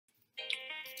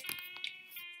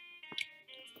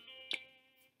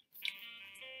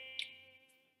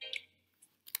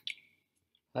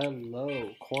Hello,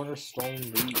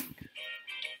 Cornerstone League.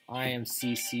 I am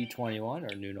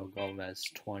CC21 or Nuno Gomez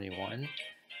 21,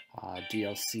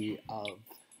 DLC of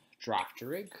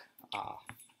Draftarig.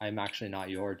 I'm actually not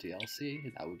your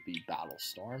DLC, that would be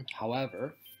Battlestorm.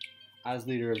 However, as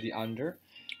leader of the Under,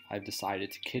 I've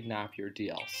decided to kidnap your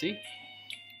DLC.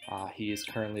 He is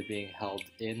currently being held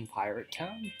in Pirate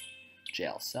Town,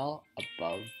 jail cell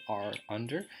above our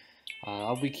Under.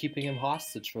 I'll be keeping him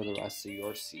hostage for the rest of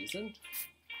your season.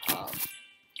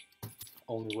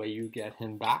 Only way you get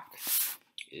him back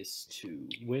is to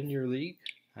win your league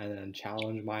and then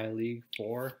challenge my league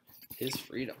for his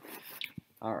freedom.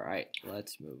 All right,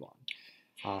 let's move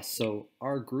on. So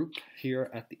our group here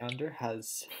at the Under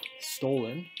has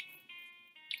stolen,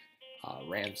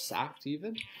 ransacked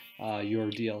even, your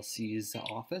DLC's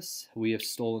office. We have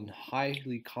stolen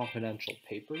highly confidential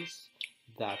papers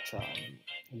that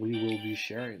we will be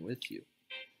sharing with you.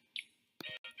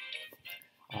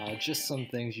 Just some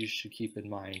things you should keep in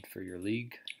mind for your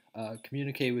league.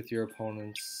 Communicate with your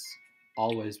opponents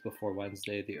always before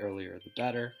Wednesday, the earlier the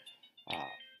better.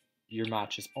 Your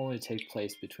matches only take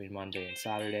place between Monday and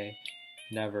Saturday,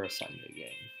 never a Sunday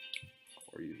game,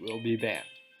 or you will be banned.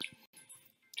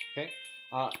 Okay.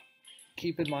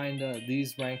 Keep in mind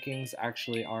these rankings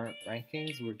actually aren't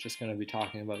rankings. We're just going to be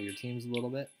talking about your teams a little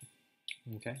bit.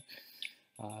 Okay.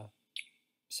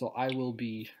 So I will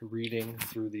be reading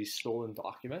through these stolen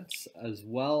documents as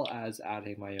well as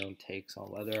adding my own takes on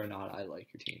whether or not I like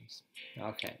your teams.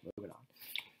 Okay, moving on.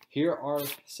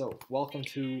 So welcome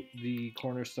to the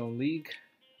Cornerstone League.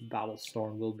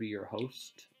 Battlestorm will be your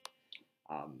host.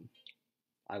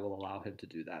 I will allow him to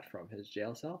do that from his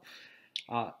jail cell.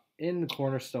 In the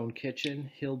Cornerstone kitchen,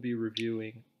 he'll be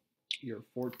reviewing your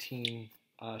 14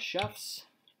 chefs.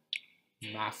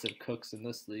 Massive cooks in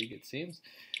this league, it seems.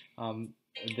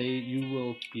 You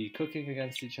will be cooking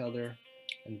against each other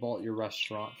and vault your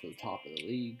restaurant to the top of the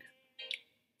league.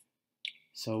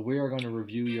 So we are going to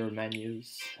review your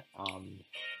menus,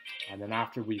 and then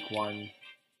after week 1,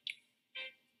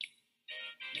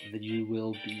 you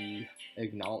will be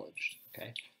acknowledged.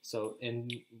 Okay. So in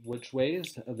which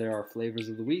ways? There are flavors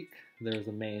of the week. There's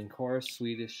a main course,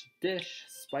 Swedish dish,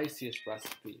 spiciest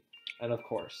recipe, and of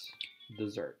course,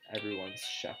 dessert. Everyone's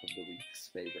chef of the week's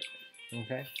favorite.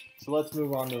 Okay, so let's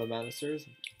move on to the Menacers.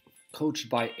 Coached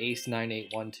by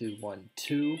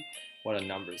Ace981212. What a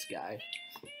numbers guy.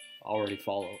 Already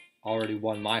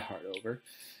won my heart over.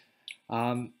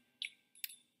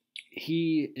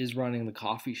 He is running the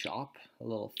coffee shop. A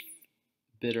little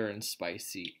bitter and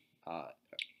spicy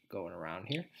going around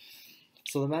here.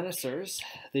 So the Menacers,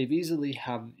 they've easily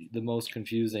have the most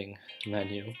confusing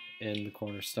menu in the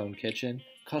Cornerstone kitchen.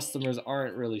 Customers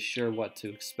aren't really sure what to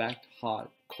expect.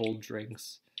 Hot, cold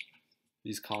drinks.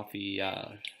 This coffee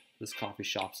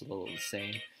shop's a little the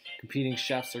same. Competing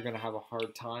chefs are going to have a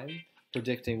hard time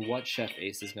predicting what Chef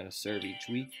Ace is going to serve each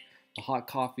week. The hot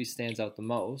coffee stands out the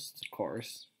most, of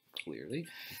course, clearly.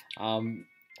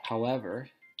 However,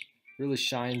 really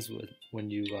shines when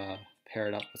you pair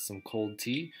it up with some cold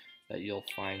tea that you'll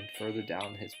find further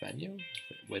down his menu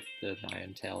with the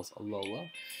Ninetales Alola.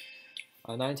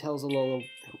 Ninetales Alola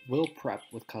will prep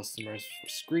with customers for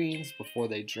screens before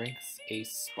they drink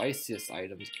Ace's spiciest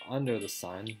items under the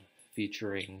sun,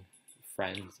 featuring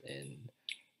friends in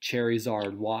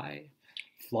Charizard Y,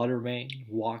 Fluttermane,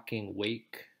 Walking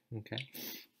Wake. Okay,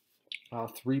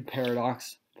 3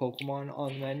 Paradox Pokemon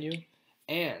on the menu,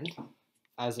 and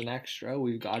as an extra,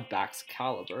 we've got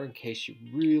Baxcalibur in case you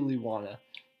really want to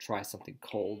try something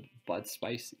cold but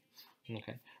spicy.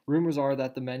 Okay. Rumors are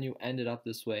that the menu ended up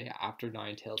this way after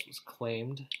Ninetales was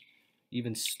claimed,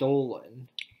 even stolen,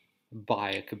 by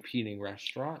a competing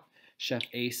restaurant. Chef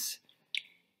Ace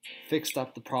fixed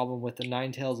up the problem with the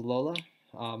Ninetales Alola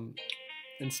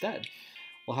instead.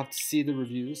 We'll have to see the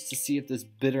reviews to see if this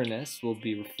bitterness will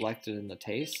be reflected in the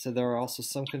taste. So there are also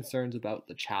some concerns about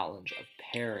the challenge of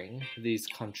pairing these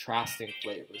contrasting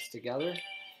flavors together.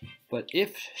 But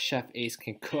if Chef Ace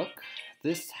can cook,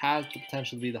 this has the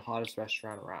potential to be the hottest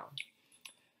restaurant around.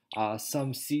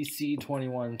 Some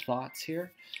CC21 thoughts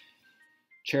here.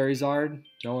 Charizard,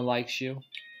 no one likes you.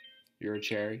 You're a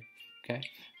cherry. Okay.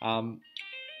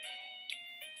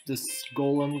 This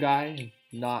Golem guy,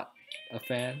 not a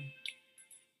fan.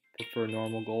 Prefer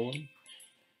normal Golem.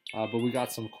 But we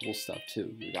got some cool stuff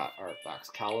too. We got our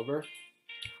Baxcalibur.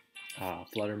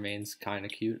 Fluttermane's kind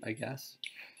of cute, I guess.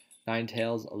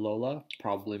 Ninetales Alola,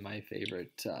 probably my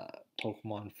favorite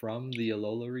Pokemon from the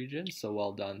Alola region, so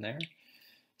well done there.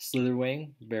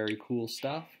 Slitherwing, very cool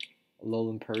stuff.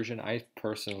 Alolan Persian, I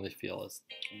personally feel is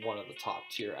one of the top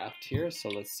tier F tier, so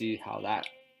let's see how that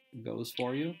goes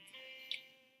for you.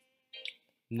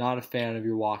 Not a fan of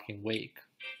your walking wake.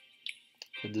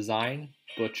 The design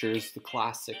butchers the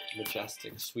classic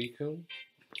majestic Suicune,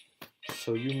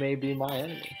 so you may be my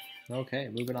enemy. Okay,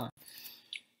 moving on.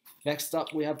 Next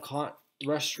up, we have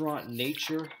Restaurant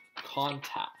Nature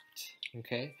Contact.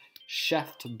 Okay,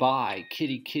 chefed by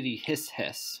Kitty Kitty Hiss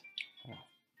Hiss. Oh,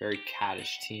 very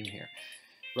cattish team here.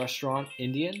 Restaurant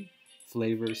Indian,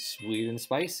 flavors sweet and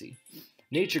spicy.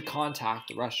 Nature Contact,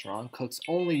 the restaurant, cooks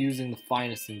only using the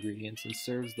finest ingredients and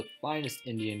serves the finest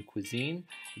Indian cuisine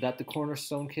that the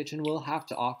Cornerstone kitchen will have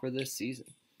to offer this season.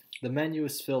 The menu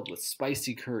is filled with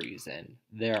spicy curries, and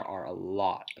there are a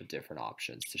lot of different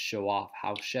options to show off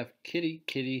how Chef Kitty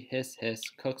Kitty Hiss Hiss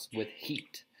cooks with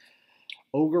heat.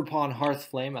 Ogre Pond Hearth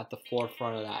Flame at the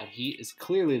forefront of that heat is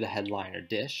clearly the headliner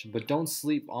dish, but don't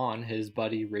sleep on his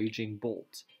buddy Raging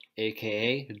Bolt,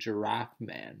 aka Giraffe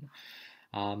Man.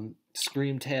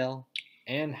 Screamtail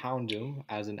and Houndoom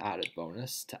as an added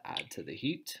bonus to add to the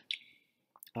heat.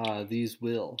 These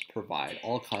will provide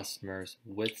all customers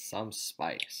with some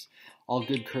spice. All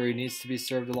good curry needs to be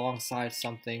served alongside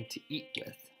something to eat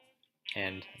with,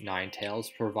 and Ninetales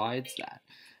provides that.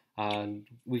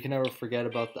 We can never forget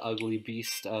about the Ugly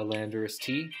Beast Landorus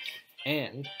tea,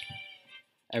 and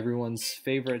everyone's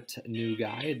favorite new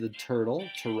guy, the turtle,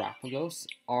 Terrapagos,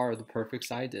 are the perfect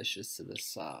side dishes to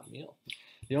this meal.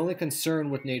 The only concern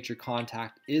with Nature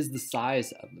Contact is the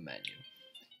size of the menu.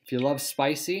 If you love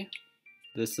spicy,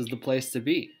 this is the place to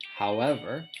be.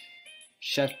 However,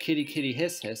 Chef Kitty Kitty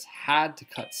Hiss Hiss had to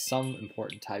cut some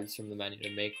important types from the menu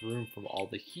to make room for all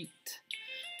the heat.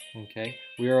 Okay,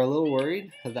 we are a little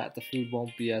worried that the food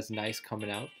won't be as nice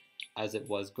coming out as it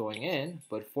was going in,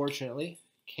 but fortunately,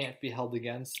 can't be held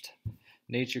against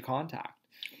Nature Contact.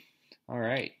 All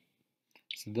right.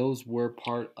 So those were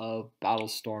part of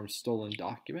Battlestorm's stolen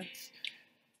documents.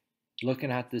 Looking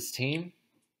at this team,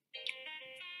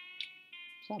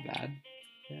 it's not bad.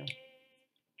 Yeah,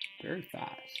 very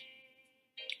fast.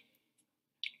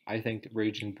 I think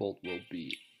Raging Bolt will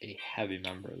be a heavy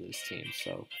member of this team,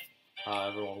 so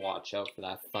everyone watch out for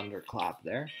that thunderclap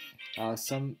there.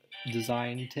 Some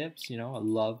design tips, I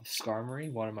love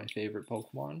Skarmory, one of my favorite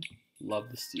Pokemon.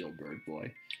 Love the Steel Bird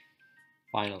boy.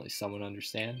 Finally, someone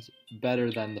understands.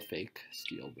 Better than the fake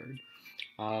Steel Bird.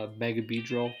 Mega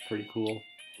Beedrill, pretty cool.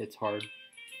 Hits hard.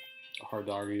 Hard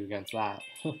to argue against that.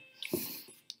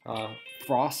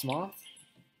 Frostmoth,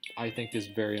 I think, is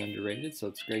very underrated, so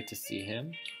it's great to see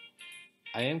him.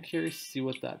 I am curious to see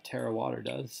what that Terra Water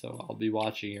does, so I'll be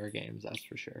watching your games, that's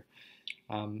for sure.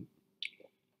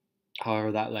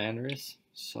 However, that Landorus,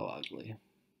 so ugly.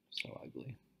 So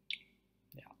ugly.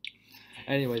 Yeah.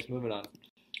 Anyways, moving on.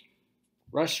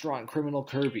 Restaurant Criminal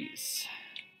Kirby's,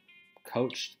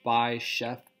 coached by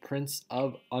Chef Prince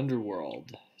of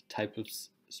Underworld. Type of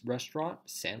restaurant,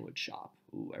 sandwich shop.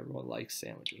 Ooh, everyone likes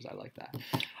sandwiches. I like that.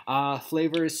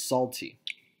 Flavor is salty.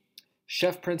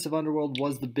 Chef Prince of Underworld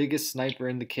was the biggest sniper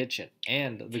in the kitchen,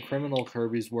 and the Criminal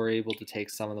Kirby's were able to take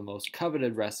some of the most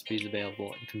coveted recipes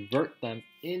available and convert them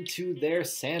into their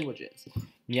sandwiches.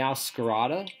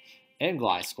 Meowscarada and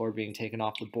Gliscor being taken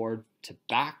off the board to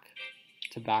back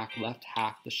left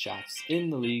half the chefs in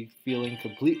the league feeling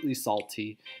completely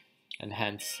salty, and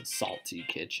hence Salty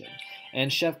Kitchen.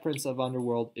 And Chef Prince of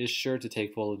Underworld is sure to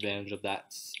take full advantage of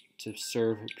that to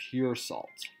serve pure salt.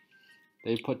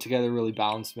 They put together a really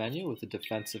balanced menu with a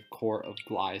defensive core of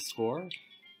Gliscor,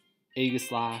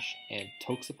 Aegislash, and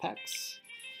Toxapex.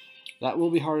 That will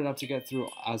be hard enough to get through,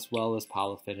 as well as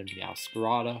Palafin and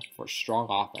Meowscarada for strong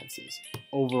offenses.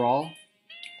 Overall,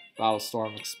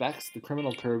 Battlestorm expects the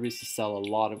Criminal Kirby's to sell a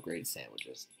lot of great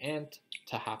sandwiches and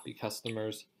to happy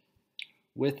customers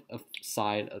with a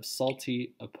side of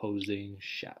salty opposing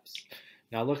chefs.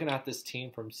 Now, looking at this team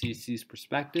from CC's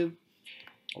perspective,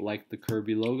 I like the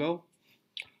Kirby logo.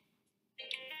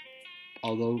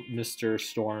 Although Mr.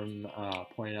 Storm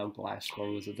pointed out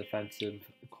Gliscor was a defensive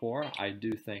core, I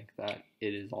do think that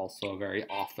it is also a very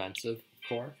offensive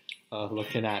core.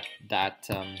 Looking at that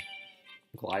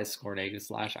Gliscor and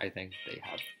Aegislash, I think they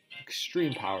have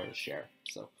extreme power to share.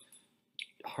 So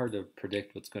hard to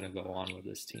predict what's going to go on with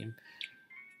this team.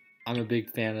 I'm a big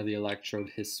fan of the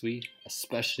Electrode Hisui,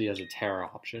 especially as a Terra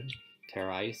option.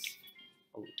 Terra Ice,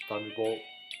 Thunderbolt,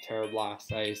 Terra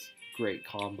Blast Ice, great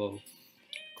combo.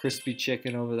 Crispy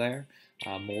Chicken over there,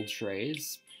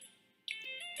 Moltres.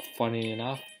 Funny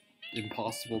enough,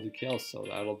 impossible to kill, so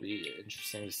that'll be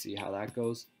interesting to see how that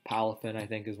goes. Palafin, I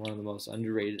think, is one of the most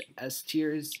underrated S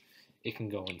tiers. It can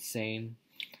go insane.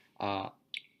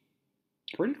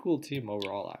 Pretty cool team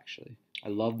overall, actually. I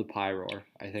love the Pyroar.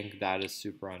 I think that is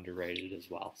super underrated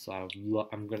as well. So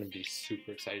I'm going to be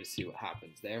super excited to see what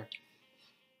happens there.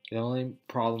 The only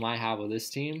problem I have with this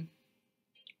team,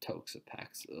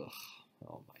 Toxapex. Ugh.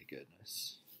 Oh my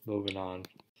goodness. Moving on.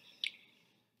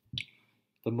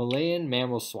 The Malayan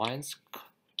mammal swines,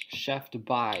 chefed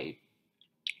by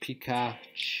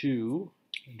Pikachu.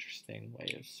 Interesting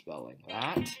way of spelling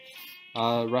that.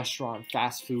 Restaurant,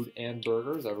 fast food, and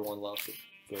burgers. Everyone loves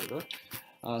a burger.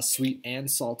 Sweet and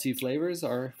salty flavors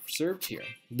are served here.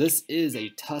 This is a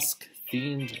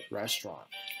Tusk-themed restaurant.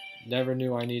 Never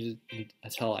knew I needed it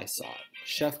until I saw it.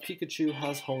 Chef Pikachu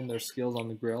has honed their skills on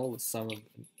the grill with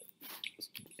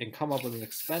and come up with an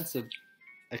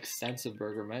extensive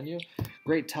burger menu.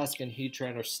 Great Tusk and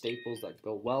Heatran are staples that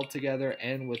go well together,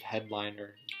 and with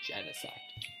headliner Genesect.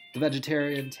 The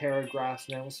vegetarian Terra Grass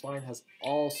mammal swine has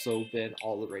also been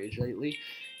all the rage lately,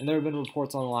 and there have been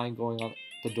reports online going on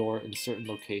the door in certain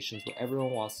locations where everyone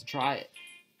wants to try it.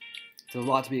 There's a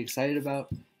lot to be excited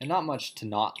about, and not much to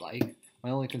not like. My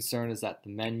only concern is that the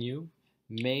menu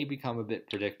may become a bit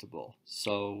predictable,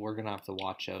 so we're going to have to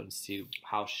watch out and see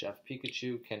how Chef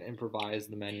Pikachu can improvise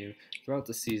the menu throughout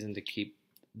the season to keep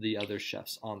the other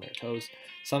chefs on their toes.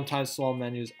 Sometimes small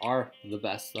menus are the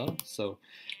best though, so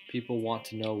people want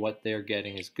to know what they're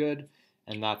getting is good,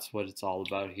 and that's what it's all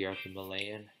about here at the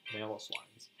Malayan mammal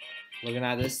swines. Looking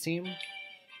at this team,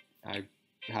 I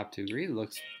have to agree, it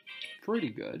looks pretty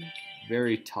good.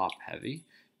 Very top heavy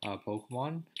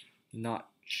Pokemon. Not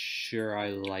sure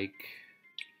I like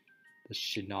the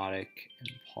Shiinotic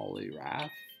and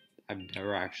Poliwrath. I've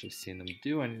never actually seen them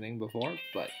do anything before,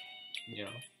 but you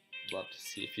know, love to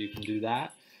see if you can do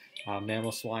that.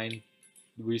 Mammal Swine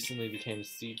recently became a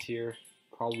C tier,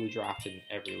 probably drafted in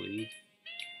every league,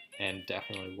 and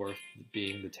definitely worth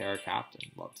being the Terra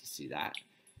captain. Love to see that.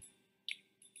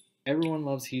 Everyone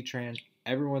loves Heatran.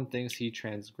 Everyone thinks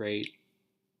Heatran's great.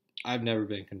 I've never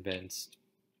been convinced.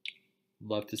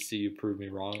 Love to see you prove me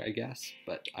wrong, I guess,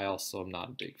 but I also am not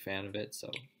a big fan of it, so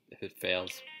if it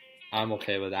fails, I'm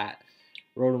okay with that.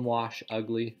 Rotom Wash,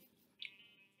 ugly.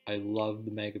 I love the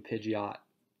Mega Pidgeot.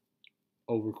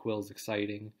 Overquill's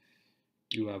exciting.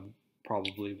 You have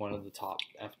probably one of the top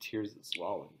F tiers as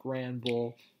well in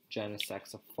Granbull.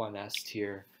 Genesect's a fun S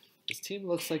tier. This team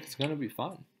looks like it's going to be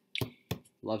fun.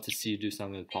 Love to see you do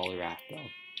something with Poliwrath, though.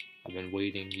 I've been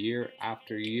waiting year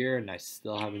after year, and I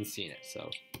still haven't seen it,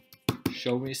 so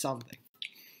show me something.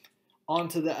 On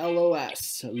to the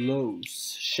LOS.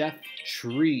 Lowe's. Chef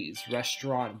Trees.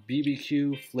 Restaurant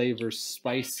BBQ. Flavors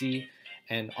spicy.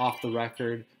 And off the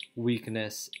record,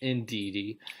 weakness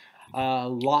indeedy.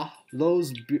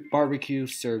 Lowe's Barbecue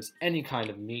serves any kind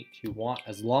of meat you want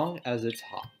as long as it's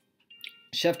hot.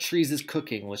 Chef Trees'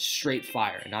 cooking was straight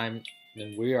fire,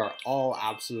 and we are all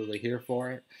absolutely here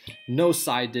for it. No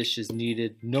side dishes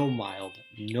needed, no mild,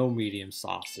 no medium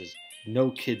sauces,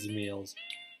 no kids meals,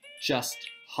 just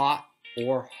hot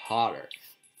or hotter.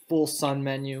 Full sun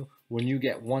menu when you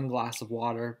get one glass of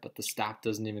water, but the staff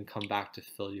doesn't even come back to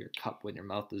fill your cup when your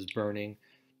mouth is burning.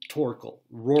 Torkoal,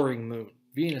 Roaring Moon,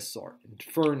 Venusaur,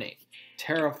 Infernape,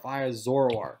 Terrifire,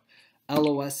 Zoroark.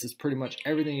 LOS is pretty much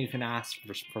everything you can ask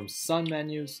for from sun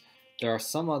menus. There are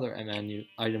some other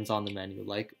items on the menu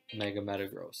like Mega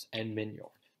Metagross and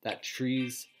Minior that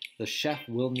Trees, the chef,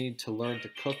 will need to learn to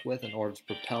cook with in order to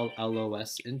propel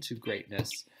LOS into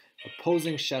greatness.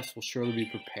 Opposing chefs will surely be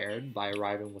prepared by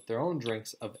arriving with their own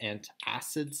drinks of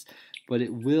antacids, but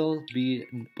will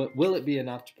it be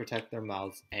enough to protect their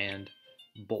mouths and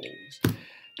bowels?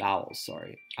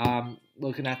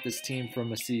 Looking at this team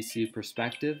from a CC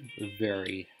perspective,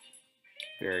 very,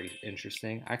 very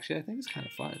interesting. Actually, I think it's kind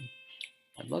of fun.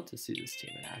 I'd love to see this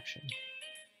team in action.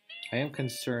 I am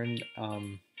concerned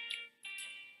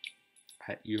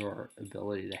at your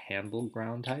ability to handle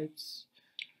ground types.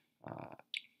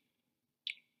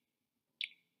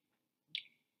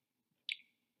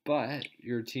 But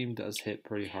your team does hit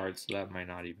pretty hard, so that might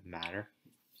not even matter.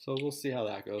 So we'll see how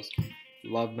that goes.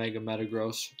 Love Mega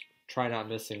Metagross. Try not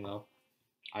missing, though.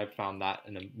 I found that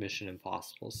in a Mission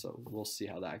Impossible, so we'll see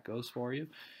how that goes for you.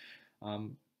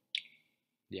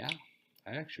 Yeah,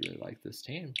 I actually really like this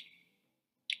team.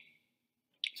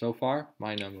 So far,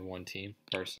 my number one team,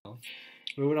 personally.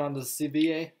 Moving on to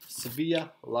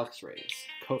Sevilla Luxrays.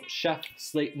 Chef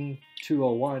Slayton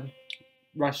 201.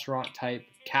 Restaurant type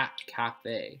Cat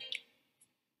Cafe.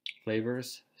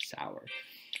 Flavors sour.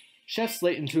 Chef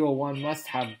Slayton 201 must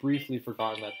have briefly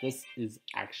forgotten that this is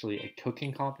actually a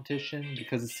cooking competition,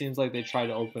 because it seems like they try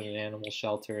to open an animal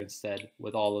shelter instead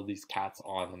with all of these cats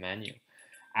on the menu.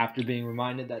 After being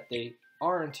reminded that they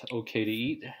aren't okay to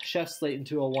eat, Chef Slayton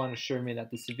 201 assured me that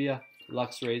the Sevilla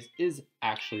Luxrays is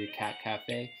actually a cat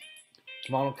cafe.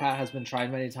 Tomato Cat has been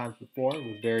tried many times before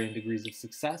with varying degrees of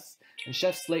success, and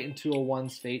Chef Slayton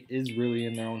 201's fate is really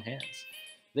in their own hands.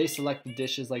 They select the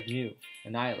dishes like Mew,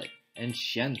 Annihilate, and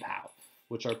Xian Pao,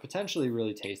 which are potentially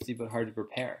really tasty but hard to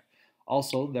prepare.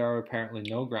 Also, there are apparently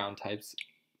no ground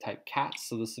type cats,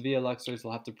 so the Sevilla Luxors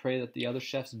will have to pray that the other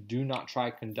chefs do not try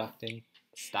conducting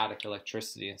static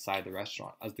electricity inside the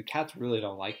restaurant, as the cats really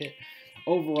don't like it.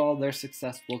 Overall, their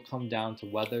success will come down to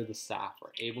whether the staff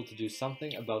are able to do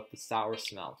something about the sour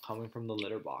smell coming from the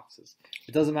litter boxes.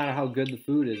 It doesn't matter how good the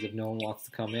food is if no one wants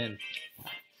to come in.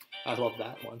 I love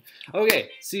that one. Okay,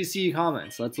 CC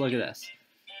comments. Let's look at this.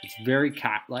 It's very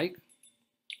cat-like.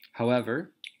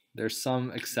 However, there's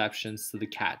some exceptions to the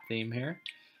cat theme here.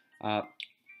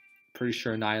 Pretty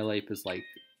sure Annihilate is like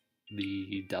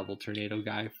the Devil Tornado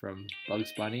guy from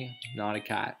Bugs Bunny, not a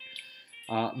cat.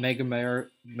 Mega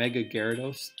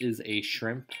Gyarados is a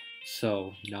shrimp,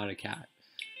 so not a cat.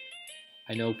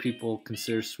 I know people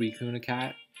consider Suicune a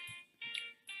cat.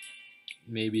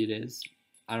 Maybe it is.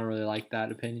 I don't really like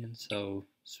that opinion, so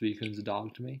Suicune's a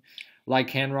dog to me.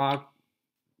 Lycanroc,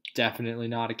 definitely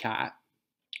not a cat.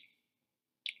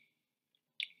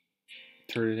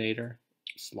 Turtonator,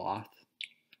 sloth.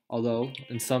 Although,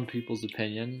 in some people's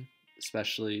opinion,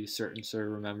 especially certain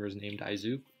server members named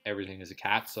Izuku, everything is a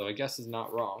cat, so I guess it's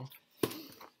not wrong.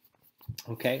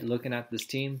 Okay, looking at this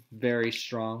team, very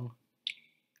strong.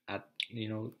 At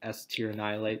S tier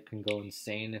Annihilate can go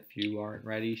insane if you aren't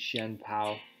ready. Xian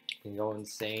Pao can go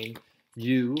insane.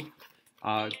 You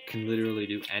can literally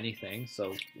do anything,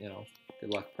 so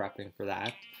good luck prepping for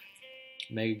that.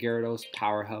 Mega Gyarados,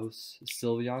 powerhouse.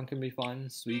 Sylveon can be fun.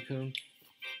 Suicune,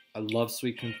 I love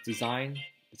Suicune's design.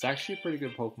 It's actually a pretty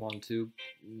good Pokemon too.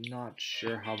 Not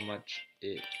sure how much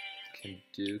it can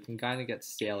do. Can kind of get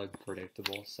stale and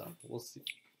predictable, so we'll see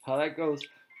how that goes.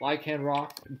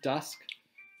 Lycanroc, Dusk,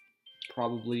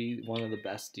 probably one of the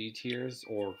best D tiers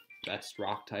or best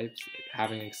rock types.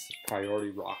 Having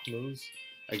priority rock moves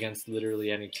against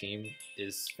literally any team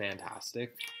is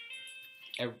fantastic.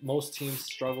 Most teams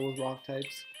struggle with rock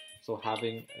types, so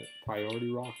having a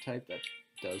priority rock type that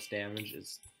does damage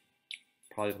is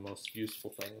probably the most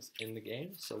useful things in the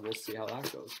game, so we'll see how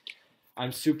that goes.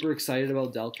 I'm super excited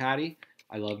about Delcatty.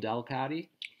 I love Delcatty.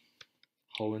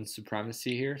 Hoenn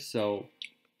supremacy here, so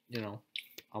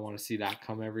I want to see that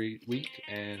come every week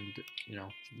and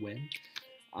win.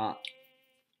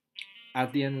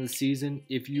 At the end of the season,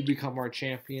 if you become our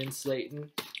champion,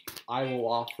 Slayton, I will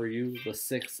offer you the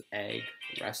 6-egg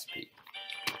recipe.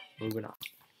 Moving on.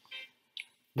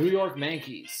 New York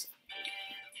Mankeys.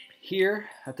 Here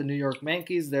at the New York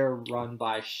Mankeys, they're run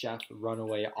by Chef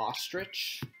Runaway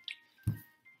Ostrich.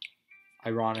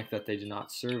 Ironic that they do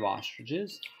not serve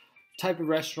ostriches. Type of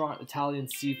restaurant, Italian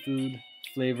seafood.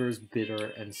 Flavors,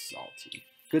 bitter and salty.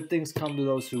 Good things come to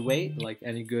those who wait. Like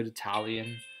any good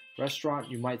Italian restaurant,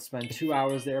 you might spend 2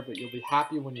 hours there, but you'll be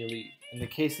happy when you leave. In the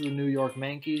case of the New York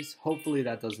Mankeys, hopefully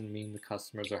that doesn't mean the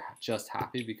customers are just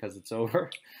happy because it's over.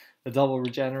 The double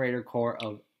regenerator core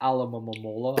of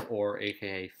Alamomola, or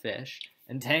aka fish,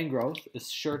 and Tangrowth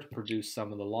is sure to produce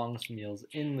some of the longest meals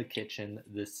in the kitchen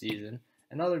this season,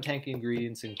 and other tanky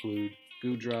ingredients include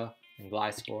Goodra and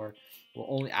Gliscor. Will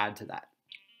only add to that.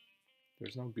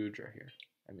 There's no Goodra here.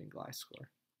 I mean Gliscor.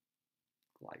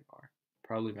 Gligar.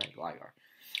 Probably meant Gligar.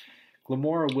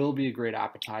 Glamora will be a great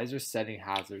appetizer, setting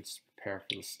hazards to prepare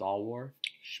for the stall war.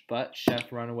 But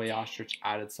Chef Runaway Ostrich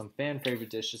added some fan favorite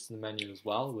dishes to the menu as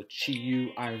well, with Chi-Yu,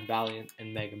 Iron Valiant,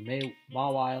 and Mega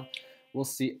Mawile. We'll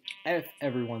see if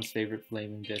everyone's favorite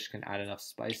flaming dish can add enough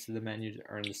spice to the menu to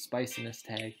earn the spiciness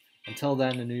tag. Until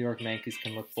then, the New York Mankeys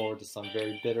can look forward to some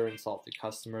very bitter and salty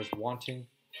customers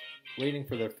waiting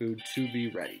for their food to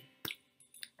be ready.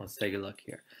 Let's take a look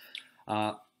here.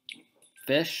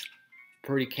 Fish,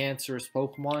 pretty cancerous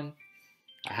Pokemon.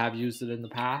 I have used it in the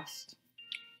past.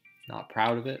 Not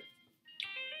proud of it,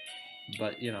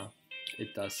 but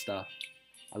it does stuff.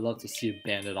 I love to see a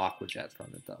banded Aqua Jet from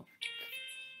it though.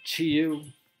 Chi-Yu,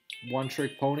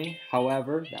 one-trick pony.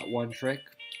 However, that one trick,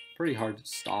 pretty hard to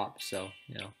stop, so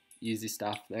easy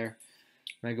stuff there.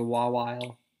 Mega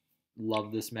Mawile,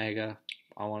 love this Mega.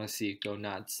 I want to see it go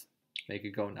nuts. Make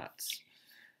it go nuts.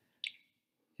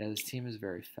 Yeah, this team is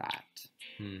very fat.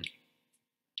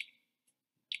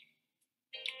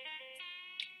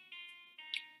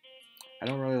 I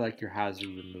don't really like your hazard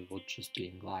removal just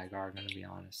being Gligar, I'm going to be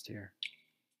honest here.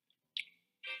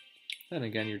 Then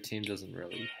again, your team doesn't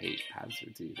really hate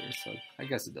hazards either, so I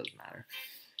guess it doesn't matter.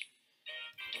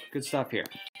 Good stuff here.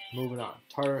 Moving on.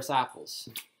 Tartarus Apples.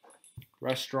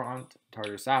 Restaurant,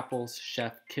 Tartarus Apples.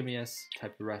 Chef Kimius,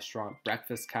 type of restaurant.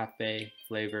 Breakfast cafe,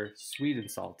 flavor, sweet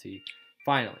and salty.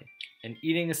 Finally, an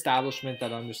eating establishment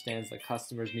that understands that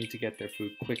customers need to get their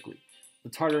food quickly. The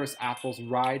Tartarus apples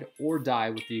ride or die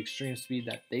with the extreme speed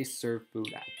that they serve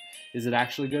food at. Is it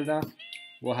actually good enough?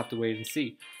 We'll have to wait and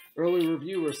see. Early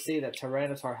reviewers say that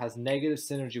Tyranitar has negative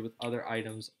synergy with other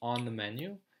items on the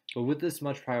menu, but with this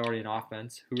much priority in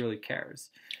offense, who really cares?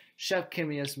 Chef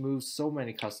Kimius moves so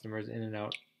many customers in and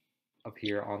out of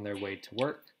here on their way to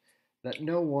work that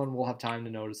no one will have time to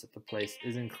notice if the place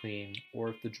isn't clean or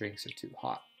if the drinks are too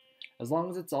hot. As long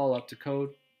as it's all up to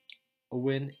code, a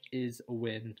win is a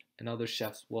win, and other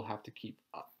chefs will have to keep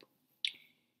up.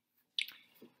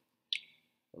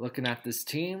 Looking at this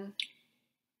team,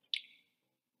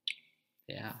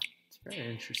 yeah, it's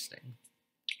very interesting.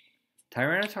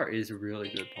 Tyranitar is a really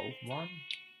good Pokemon.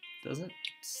 Doesn't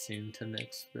seem to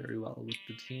mix very well with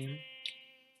the team.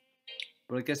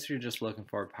 But I guess if you're just looking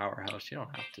for a powerhouse, you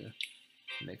don't have to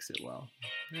mix it well.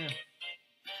 Yeah.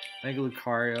 Mega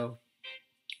Lucario,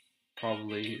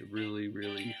 probably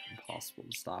really impossible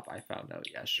to stop. I found out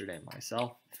yesterday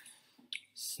myself.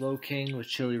 Slowking with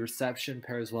Chilly Reception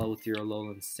pairs well with your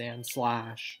Alolan Sand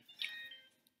Slash.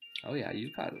 Oh yeah,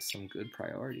 you got some good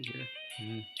priority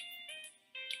here.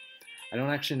 I don't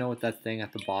actually know what that thing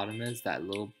at the bottom is, that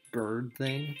little bird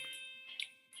thing.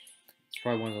 It's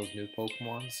probably one of those new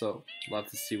Pokemon, so love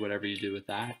to see whatever you do with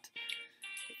that.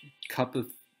 Cup of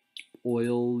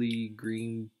oily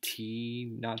green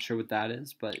tea, not sure what that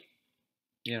is, but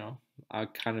you know, I'm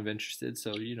kind of interested,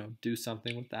 so you know, do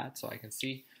something with that so I can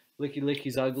see. Licky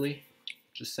Licky's ugly,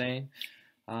 just saying.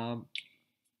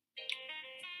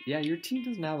 Yeah, your team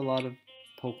doesn't have a lot of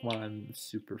Pokemon I'm a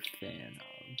super fan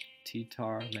of.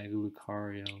 T-Tar, Mega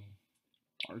Lucario,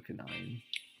 Arcanine.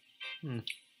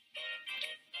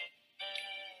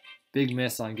 Big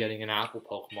miss on getting an Apple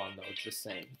Pokemon though, just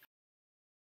saying.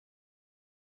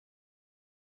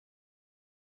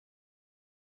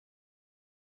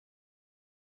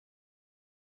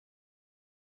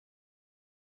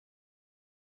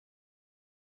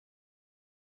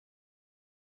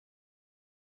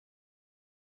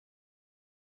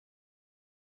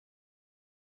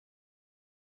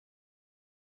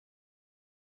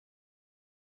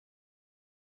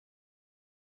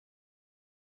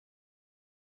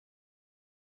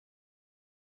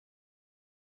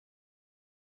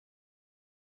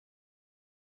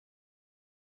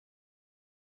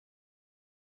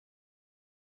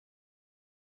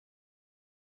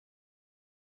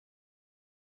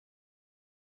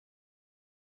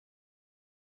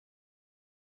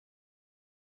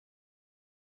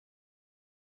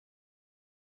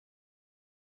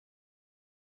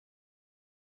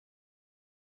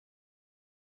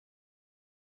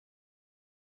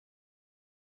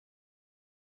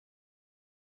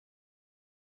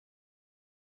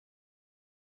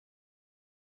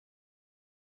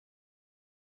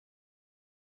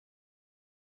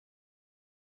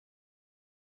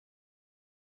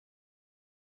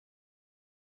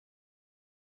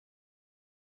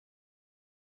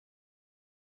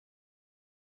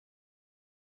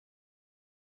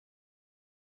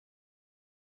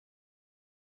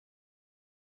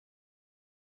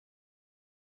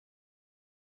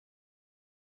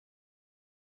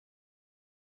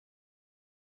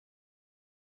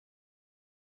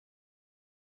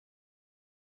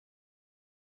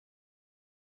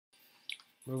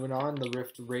 Moving on, the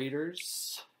Rift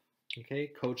Raiders. Okay,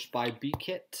 coached by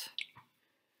B-Kit.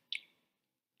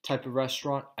 Type of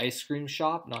restaurant, ice cream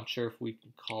shop. Not sure if we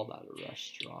can call that a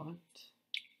restaurant.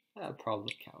 That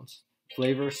probably counts.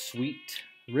 Flavor, sweet.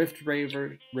 Rift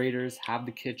Raiders have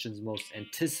the kitchen's most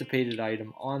anticipated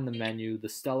item on the menu, the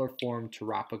stellar form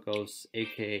Terapagos,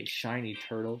 aka Shiny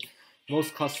Turtle.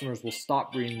 Most customers will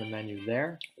stop reading the menu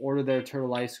there, order their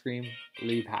turtle ice cream,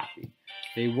 leave happy.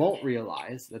 They won't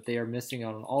realize that they are missing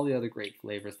out on all the other great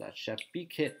flavors that Chef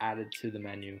B-Kit added to the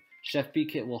menu. Chef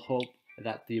B-Kit will hope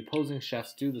that the opposing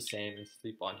chefs do the same and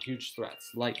sleep on huge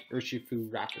threats like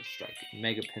Urshifu Rapid Strike,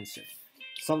 Mega Pinsir.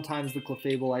 Sometimes the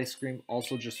Clefable ice cream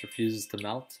also just refuses to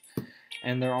melt,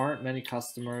 and there aren't many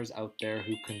customers out there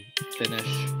who can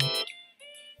finish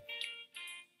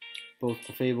both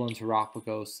Clefable and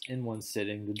Terapagos in one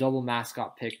sitting. The double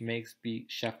mascot pick makes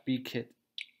Chef B-Kit's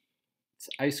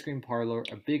ice cream parlor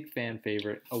a big fan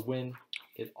favorite, a win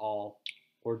it all,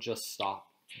 or just stop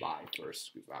by for a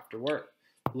scoop after work.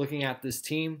 Looking at this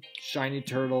team, Shiny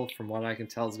Turtle, from what I can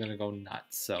tell, is going to go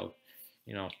nuts. So,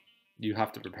 you know, you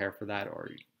have to prepare for that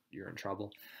or you're in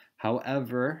trouble.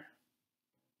 However,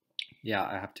 yeah,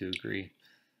 I have to agree.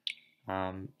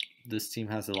 This team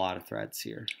has a lot of threats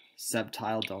here.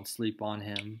 Sceptile, don't sleep on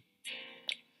him.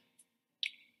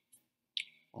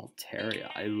 Altaria,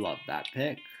 I love that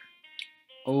pick.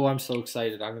 Oh, I'm so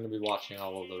excited. I'm going to be watching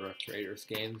all of the Rift Raiders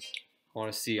games. I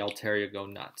want to see Altaria go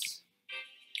nuts.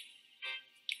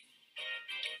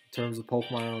 In terms of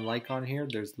Pokemon I don't like on here,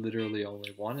 there's literally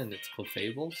only one, and it's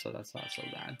Clefable, so that's not so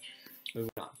bad.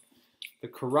 Moving on. The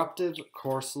Corruptive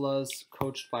Corsolas,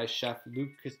 coached by Chef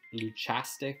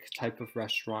Luchastic, type of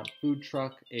restaurant food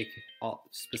truck,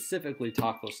 specifically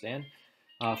taco stand.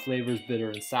 Flavors bitter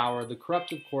and sour. The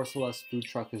Corruptive Corsolas food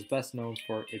truck is best known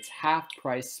for its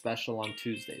half-price special on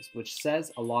Tuesdays, which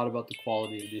says a lot about the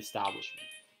quality of the establishment.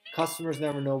 Customers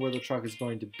never know where the truck is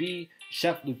going to be.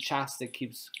 Chef Luchastic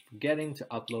keeps forgetting to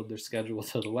upload their schedule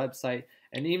to the website,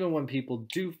 and even when people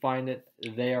do find it,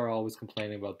 they are always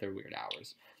complaining about their weird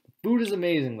hours. The food is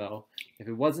amazing, though. If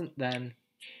it wasn't, then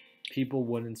people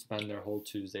wouldn't spend their whole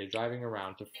Tuesday driving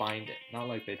around to find it. Not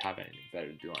like they'd have anything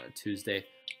better to do on a Tuesday.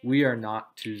 We are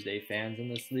not Tuesday fans in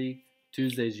this league.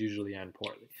 Tuesdays usually end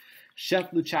poorly.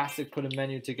 Chef Luchastic put a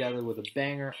menu together with a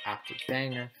banger after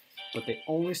banger, but they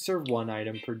only serve one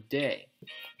item per day.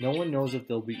 No one knows if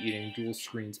they'll be eating dual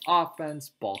screens offense,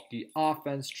 bulky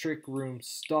offense, trick room,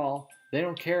 stall. They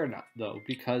don't care though,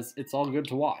 because it's all good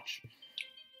to watch.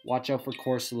 Watch out for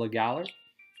Corsola Galar,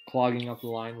 clogging up the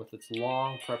line with its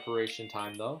long preparation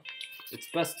time though. It's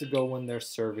best to go when they're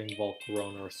serving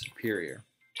Volcarona or Superior.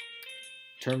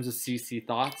 In terms of CC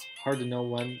thoughts, hard to know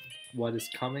what is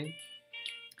coming.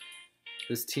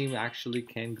 This team actually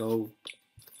can go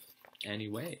any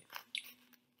way.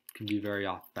 It can be very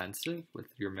offensive with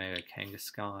your Mega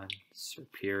Kangaskhan,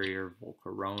 Superior,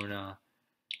 Volcarona,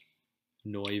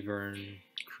 Noivern,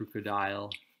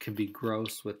 Crocodile. It can be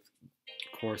gross with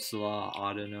Corsola,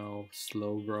 Audino,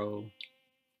 Slowbro.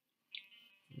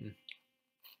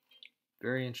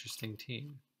 Very interesting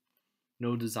team.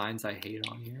 No designs I hate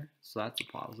on here, so that's a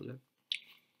positive.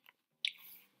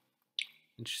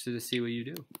 Interested to see what you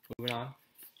do. Moving on.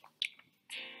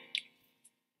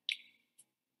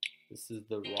 This is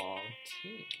the wrong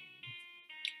team.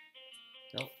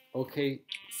 Nope. Okay,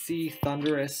 C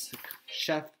Thunderous,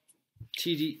 Chef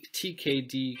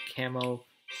TKD Camo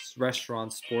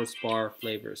Restaurant Sports Bar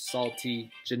flavors.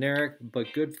 Salty, generic,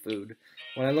 but good food.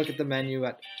 When I look at the menu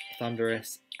at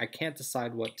Thunderous, I can't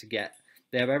decide what to get.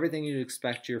 They have everything you'd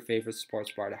expect your favorite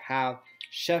sports bar to have.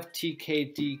 Chef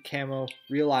TKD Camo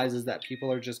realizes that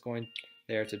people are just going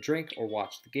there to drink or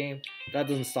watch the game. That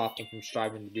doesn't stop them from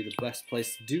striving to be the best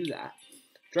place to do that.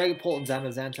 Dragapult and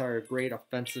Zamazenta are a great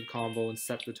offensive combo and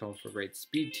set the tone for great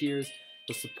speed tiers.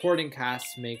 The supporting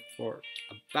casts make for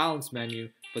a balanced menu,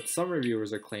 but some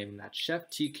reviewers are claiming that Chef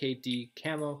TKD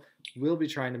Camo will be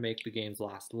trying to make the games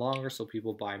last longer so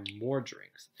people buy more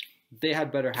drinks. If they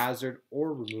had better hazard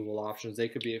or removal options, they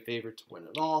could be a favorite to win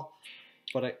it all.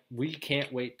 But we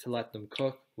can't wait to let them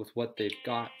cook with what they've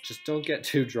got. Just don't get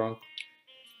too drunk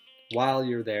while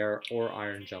you're there, or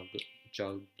Iron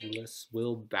Jugulis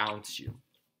will bounce you.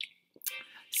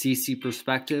 CC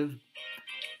perspective.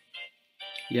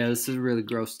 Yeah, this is a really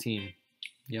gross team.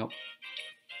 Yep.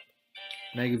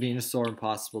 Mega Venusaur,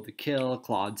 impossible to kill.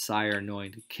 Clodsire,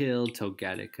 annoying to kill.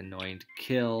 Togetic, annoying to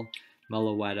kill.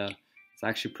 Meloetta, it's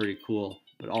actually pretty cool,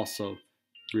 but also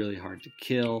really hard to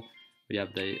kill. We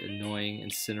have the annoying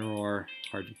Incineroar,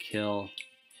 hard to kill.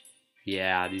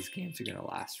 Yeah, these games are going to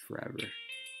last forever.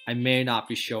 I may not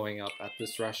be showing up at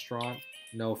this restaurant,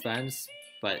 no offense,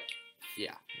 but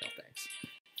yeah, no thanks.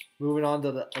 Moving on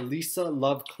to the Elisa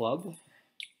Love Club.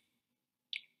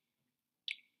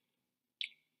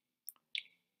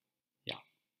 Yeah.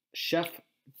 Chef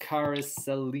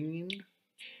Caraceline,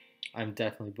 I'm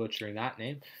definitely butchering that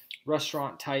name.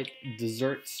 Restaurant type,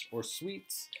 desserts or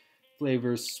sweets.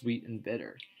 Flavors, sweet and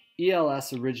bitter.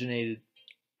 ELS originated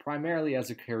primarily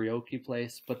as a karaoke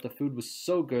place, but the food was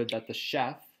so good that the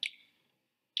chef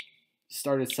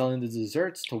started selling the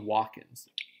desserts to walk-ins.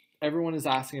 Everyone is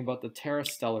asking about the Terra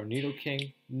Stellar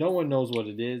Nidoking. No one knows what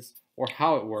it is or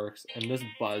how it works, and this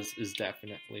buzz is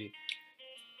definitely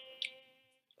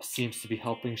seems to be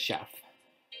helping Chef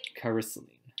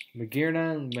Caraceline.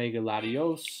 Magearna and Mega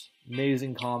Latios,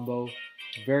 amazing combo,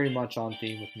 very much on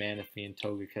theme with Manaphy and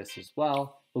Togekiss as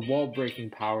well. The wall-breaking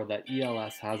power that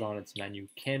ELS has on its menu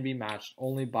can be matched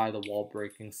only by the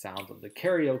wall-breaking sound of the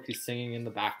karaoke singing in the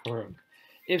back room.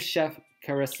 If Chef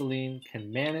Caraceline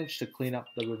can manage to clean up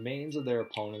the remains of their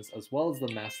opponents as well as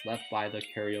the mess left by the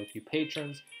karaoke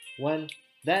patrons,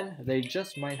 then they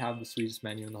just might have the sweetest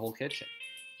menu in the whole kitchen.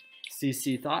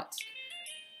 CC thoughts?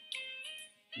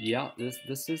 Yeah,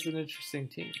 this is an interesting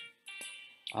team.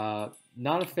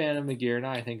 Not a fan of Magearna.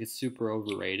 I think it's super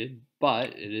overrated, but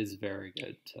it is very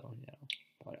good. So,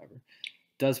 whatever.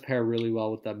 Does pair really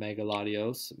well with that Mega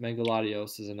Latios. Mega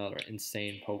Latios is another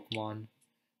insane Pokemon.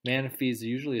 Manaphy is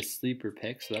usually a sleeper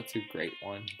pick, so that's a great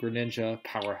one. Greninja,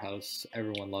 powerhouse.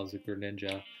 Everyone loves a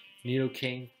Greninja.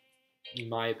 Nidoking, in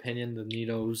my opinion, the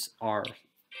Nidos are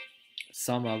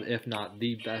some of, if not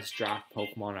the best draft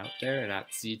Pokemon out there, and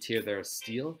at C tier they're a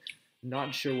steal.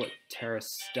 Not sure what Terra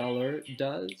Stellar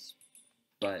does,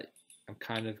 but I'm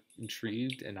kind of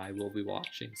intrigued, and I will be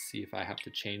watching, see if I have to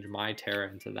change my Terra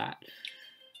into that.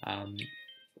 I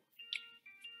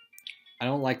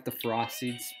don't like the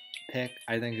Frostseeds pick.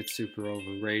 I think it's super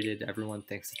overrated. Everyone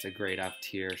thinks it's a great F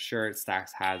tier. Sure, it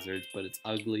stacks hazards, but it's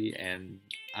ugly, and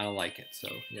I don't like it. So,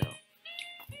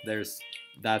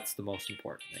 that's the most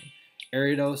important thing.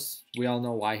 Ariados, we all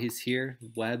know why he's here.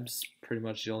 Web's pretty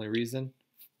much the only reason.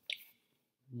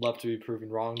 Love to be proven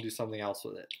wrong. Do something else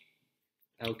with it.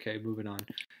 Okay, moving on.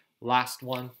 Last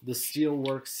one. The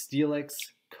Steelworks Steelix,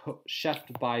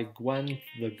 chefed by Gwen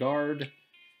the Guard.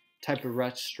 Type of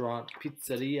restaurant,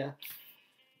 pizzeria.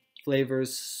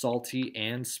 Flavors, salty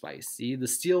and spicy. The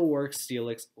Steelworks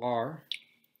Steelix are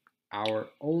our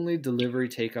only delivery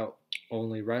takeout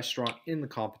only restaurant in the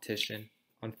competition.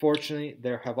 Unfortunately,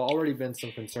 there have already been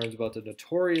some concerns about the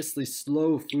notoriously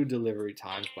slow food delivery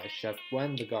times by Chef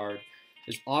Gwen the Guard.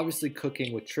 Is obviously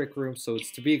cooking with Trick Room, so it's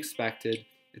to be expected.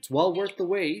 It's well worth the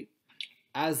wait,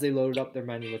 as they loaded up their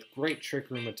menu with great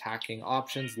Trick Room attacking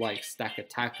options like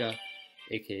Stakataka,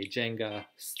 aka Jenga,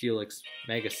 Steelix,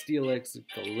 Mega Steelix,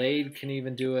 Gallade can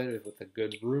even do it with a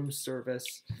good room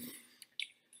service.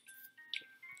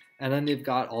 And then they've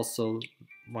got also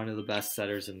one of the best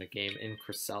setters in the game in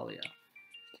Cresselia.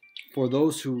 For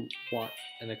those who want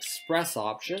an express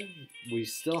option, we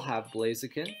still have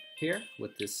Blaziken here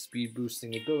with his speed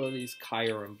boosting abilities,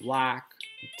 Kyurem Black,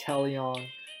 Teleon.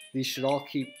 These should all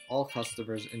keep all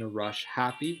customers in a rush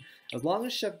happy. As long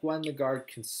as Chef Gwen the Guard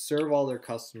can serve all their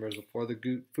customers before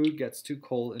the food gets too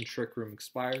cold and Trick Room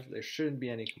expires, there shouldn't be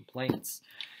any complaints.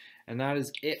 And that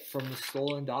is it from the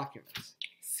stolen documents.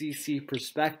 CC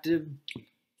perspective,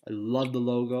 I love the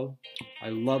logo. I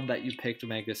love that you picked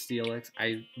Mega Steelix.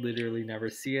 I literally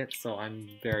never see it, so I'm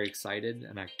very excited,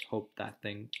 and I hope that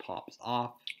thing pops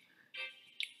off.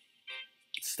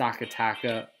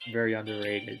 Stakataka, very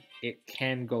underrated. It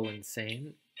can go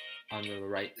insane under the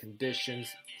right conditions.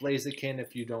 Blaziken,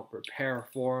 if you don't prepare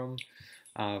for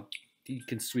him, he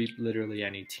can sweep literally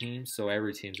any team, so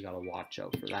every team's got to watch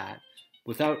out for that.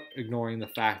 Without ignoring the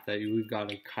fact that we've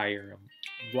got a Kyurem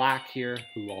Black here,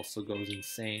 who also goes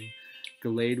insane.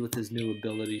 Gallade with his new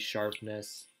ability,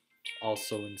 Sharpness,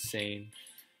 also insane.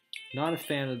 Not a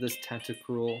fan of this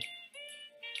Tentacruel,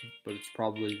 but it's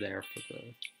probably there for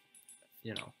the,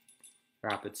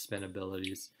 rapid spin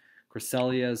abilities.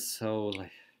 Cresselia is so,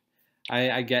 like,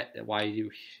 I get why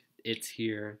it's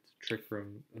here, Trick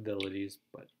Room abilities,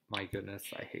 but my goodness,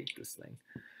 I hate this thing.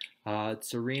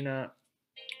 Serena,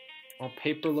 on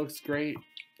paper looks great.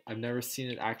 I've never seen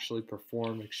it actually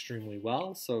perform extremely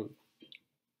well, so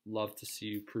love to see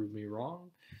you prove me wrong.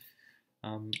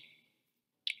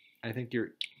 I think your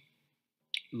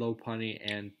Lopunny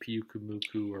and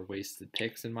Pyukumuku are wasted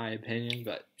picks in my opinion,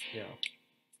 but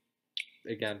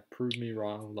again, prove me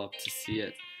wrong. Love to see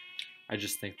it. I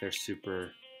just think they're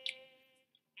super.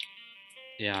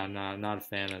 Yeah, not a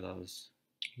fan of those.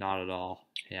 Not at all.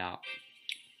 Yeah.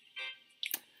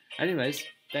 Anyways,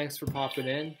 thanks for popping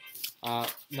in.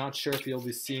 Not sure if you'll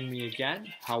be seeing me again.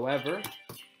 However,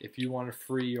 if you want to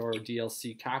free your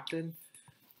DLC captain,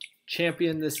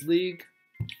 champion this league,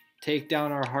 take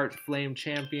down our Heart Flame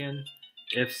champion.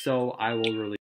 If so, I will release